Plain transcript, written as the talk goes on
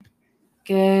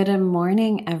Good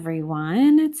morning,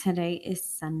 everyone. Today is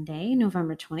Sunday,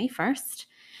 November 21st,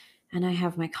 and I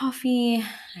have my coffee,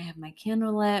 I have my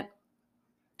candle lit,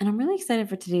 and I'm really excited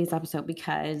for today's episode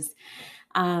because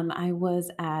I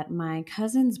was at my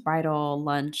cousin's bridal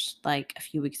lunch like a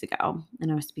few weeks ago,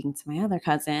 and I was speaking to my other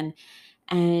cousin,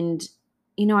 and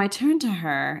I turned to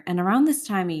her, and around this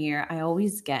time of year, I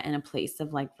always get in a place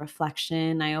of like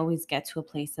reflection. I always get to a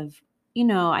place of,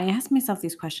 I ask myself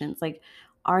these questions like,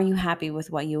 are you happy with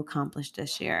what you accomplished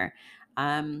this year?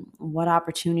 What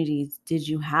opportunities did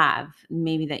you have,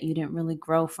 maybe that you didn't really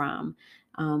grow from?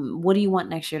 What do you want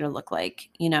next year to look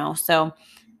like? So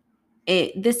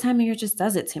this time of year just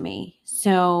does it to me.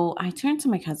 So I turned to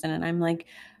my cousin and I'm like,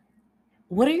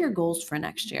 what are your goals for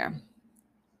next year?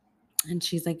 And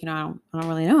she's like, I don't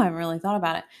really know. I haven't really thought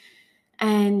about it.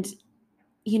 And,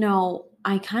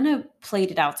 I kind of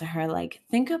played it out to her like,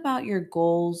 think about your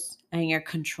goals and your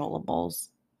controllables.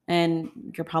 And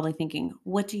you're probably thinking,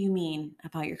 what do you mean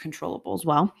about your controllables?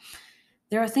 Well,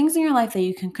 there are things in your life that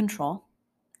you can control.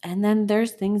 And then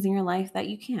there's things in your life that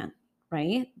you can't,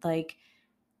 right? Like,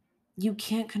 you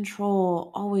can't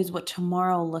control always what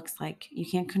tomorrow looks like. You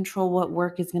can't control what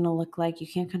work is going to look like. You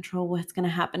can't control what's going to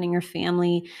happen in your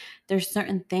family. There's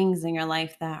certain things in your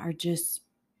life that are just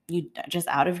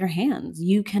out of your hands.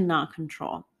 You cannot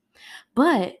control.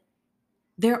 But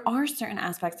there are certain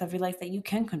aspects of your life that you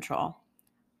can control.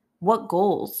 What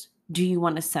goals do you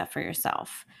want to set for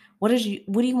yourself? What do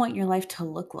you want your life to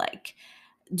look like?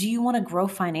 Do you want to grow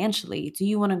financially? Do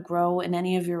you want to grow in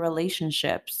any of your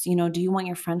relationships? Do you want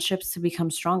your friendships to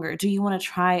become stronger? Do you want to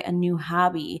try a new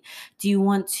hobby? Do you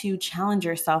want to challenge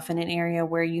yourself in an area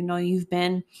where you've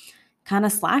been kind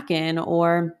of slacking,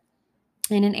 or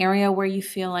in an area where you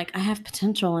feel like I have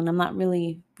potential and I'm not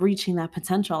really reaching that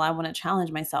potential? I want to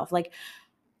challenge myself. Like,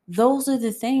 those are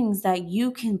the things that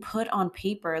you can put on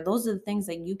paper. Those are the things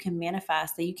that you can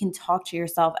manifest, that you can talk to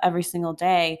yourself every single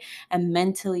day and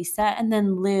mentally set and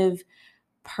then live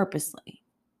purposely.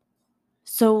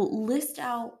 So list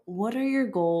out what are your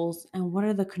goals and what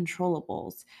are the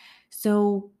controllables.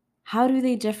 So how do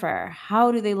they differ?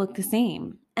 How do they look the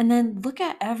same? And then look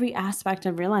at every aspect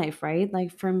of your life, right?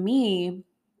 Like for me,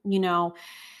 you know,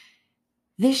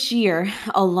 this year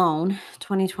alone,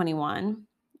 2021,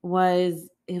 was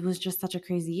just such a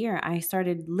crazy year. I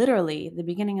started literally the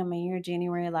beginning of my year,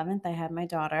 January 11th, I had my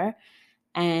daughter,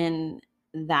 and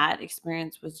that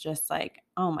experience was just like,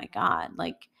 oh my God,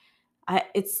 like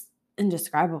it's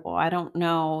indescribable. I don't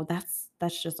know.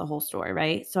 That's just a whole story,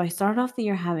 right? So I started off the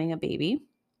year having a baby.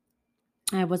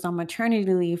 I was on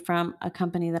maternity leave from a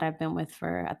company that I've been with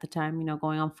for at the time,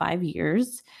 going on 5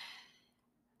 years.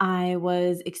 I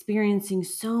was experiencing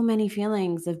so many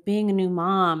feelings of being a new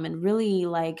mom and really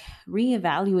like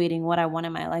reevaluating what I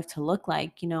wanted my life to look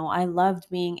like. I loved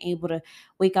being able to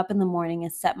wake up in the morning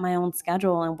and set my own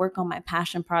schedule and work on my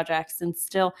passion projects and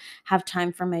still have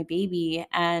time for my baby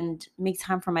and make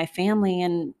time for my family.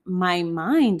 And my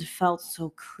mind felt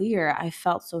so clear. I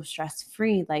felt so stress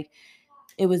free. Like,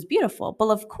 it was beautiful. But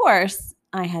of course,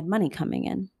 I had money coming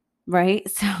in, right?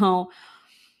 So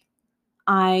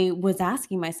I was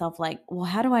asking myself, like, well,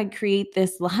 how do I create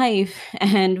this life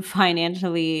and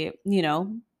financially,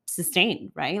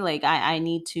 sustain, right? Like, I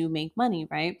need to make money,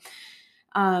 right?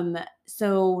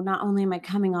 So not only am I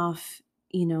coming off,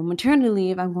 maternity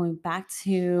leave, I'm going back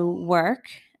to work.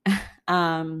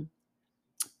 um,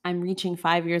 I'm reaching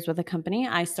 5 years with a company.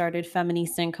 I started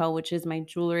Feministe & Co., which is my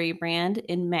jewelry brand,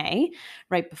 in May,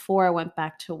 right before I went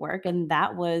back to work. And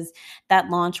that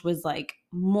launch was like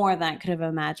more than I could have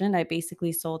imagined. I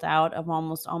basically sold out of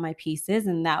almost all my pieces.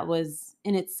 And that was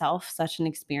in itself such an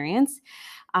experience.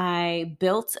 I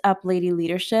built up Lady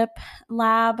Leadership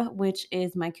Lab, which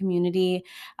is my community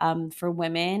for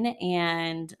women.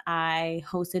 And I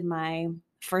hosted my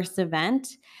first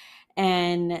event.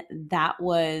 And that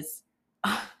was,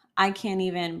 I can't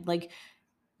even, like,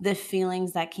 the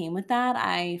feelings that came with that.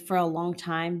 I, for a long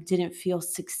time, didn't feel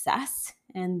success.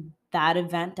 And that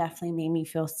event definitely made me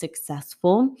feel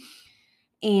successful.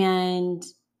 And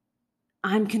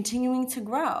I'm continuing to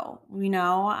grow.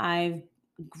 I've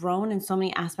grown in so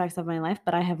many aspects of my life,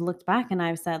 but I have looked back and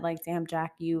I've said, like, damn,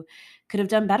 Jack, you could have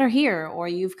done better here, or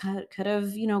you've could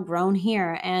have, grown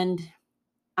here. And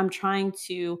I'm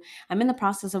in the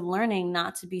process of learning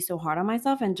not to be so hard on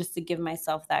myself and just to give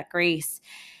myself that grace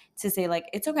to say, like,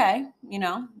 it's okay,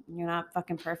 you're not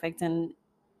fucking perfect. And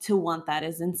to want that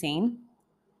is insane.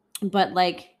 But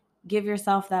like, give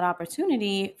yourself that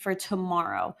opportunity for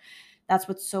tomorrow. That's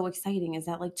what's so exciting, is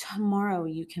that like tomorrow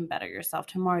you can better yourself.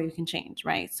 Tomorrow you can change,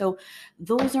 right? So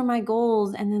those are my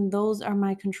goals. And then those are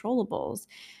my controllables.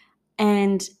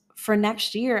 And for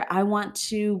next year, I want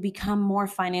to become more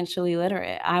financially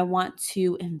literate. I want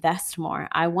to invest more.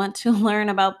 I want to learn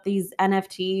about these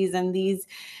NFTs and these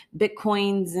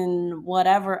Bitcoins and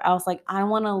whatever else. Like, I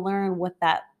want to learn what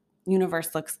that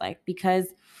universe looks like, because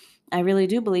I really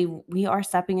do believe we are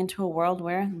stepping into a world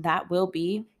where that will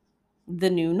be the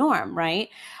new norm, right?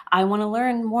 I want to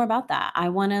learn more about that. I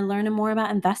want to learn more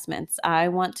about investments. I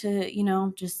want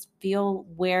to, just feel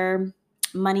where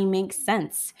money makes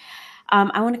sense.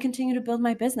 I want to continue to build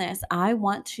my business. I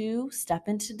want to step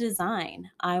into design.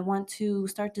 I want to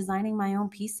start designing my own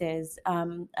pieces,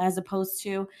 as opposed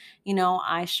to,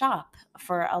 I shop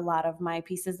for a lot of my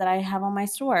pieces that I have on my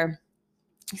store.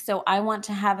 So I want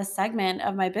to have a segment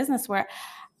of my business where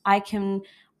I can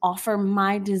offer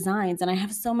my designs. And I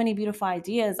have so many beautiful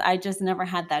ideas. I just never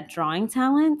had that drawing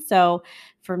talent. So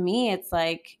for me, it's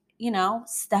like,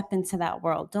 step into that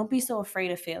world. Don't be so afraid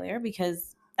of failure,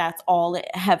 because that's all it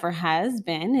ever has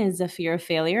been, is a fear of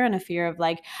failure and a fear of,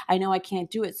 like, I know I can't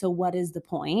do it. So what is the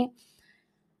point?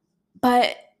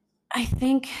 But I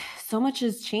think so much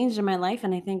has changed in my life.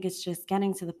 And I think it's just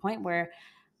getting to the point where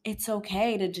it's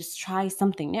okay to just try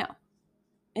something new.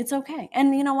 It's okay.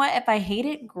 And you know what? If I hate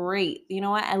it, great. You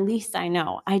know what? At least I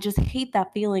know. I just hate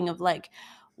that feeling of, like,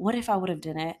 what if I would have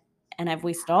done it and I've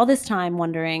wasted all this time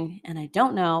wondering and I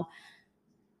don't know?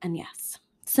 And yes.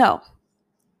 So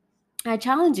I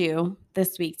challenge you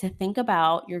this week to think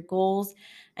about your goals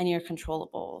and your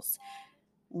controllables.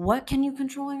 What can you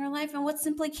control in your life and what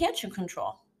simply can't you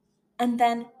control? And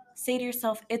then say to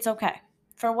yourself, it's okay.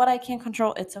 For what I can't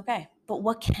control, it's okay. But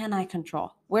what can I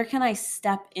control? Where can I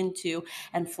step into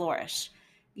and flourish?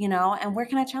 And where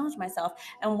can I challenge myself?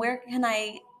 And where can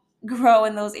I grow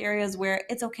in those areas where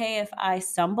it's okay if I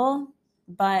stumble,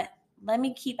 but let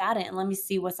me keep at it and let me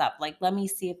see what's up. Like, let me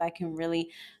see if I can really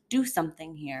do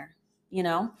something here, you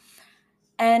know?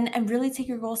 And really take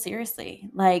your goals seriously.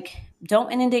 Like,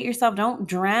 don't inundate yourself, don't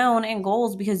drown in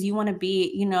goals because you want to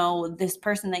be, this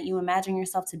person that you imagine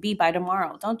yourself to be by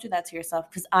tomorrow. Don't do that to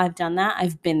yourself, because I've done that.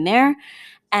 I've been there,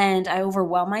 and I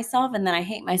overwhelm myself, and then I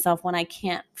hate myself when I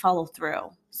can't follow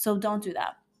through. So don't do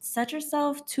that. Set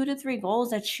yourself 2 to 3 goals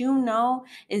that you know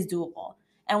is doable.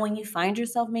 And when you find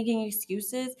yourself making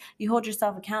excuses, you hold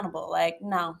yourself accountable. Like,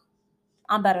 no,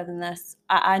 I'm better than this.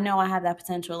 I know I have that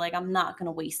potential. Like, I'm not going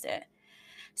to waste it.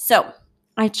 So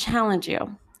I challenge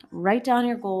you, write down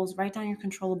your goals, write down your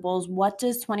controllables. What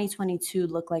does 2022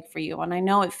 look like for you? And I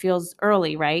know it feels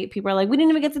early, right? People are like, we didn't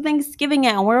even get to Thanksgiving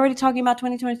yet, and we're already talking about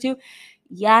 2022.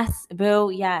 Yes,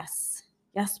 boo, yes.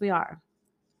 Yes, we are.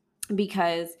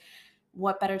 Because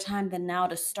what better time than now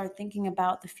to start thinking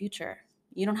about the future?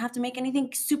 You don't have to make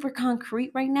anything super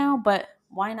concrete right now, but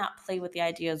why not play with the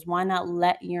ideas? Why not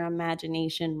let your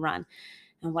imagination run?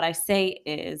 And what I say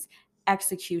is,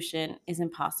 execution is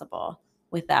impossible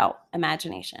without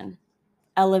imagination.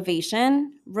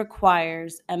 Elevation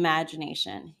requires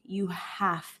imagination. You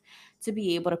have to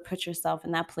be able to put yourself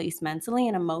in that place mentally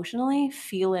and emotionally,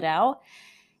 feel it out,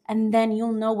 and then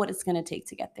you'll know what it's going to take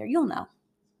to get there. You'll know.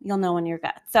 You'll know in your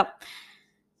gut. So,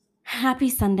 happy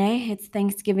Sunday. It's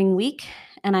Thanksgiving week,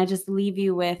 and I just leave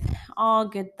you with all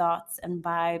good thoughts and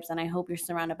vibes. And I hope you're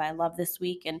surrounded by love this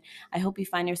week. And I hope you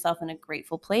find yourself in a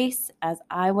grateful place, as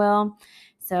I will.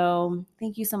 So,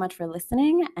 thank you so much for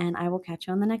listening, and I will catch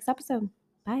you on the next episode.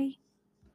 Bye.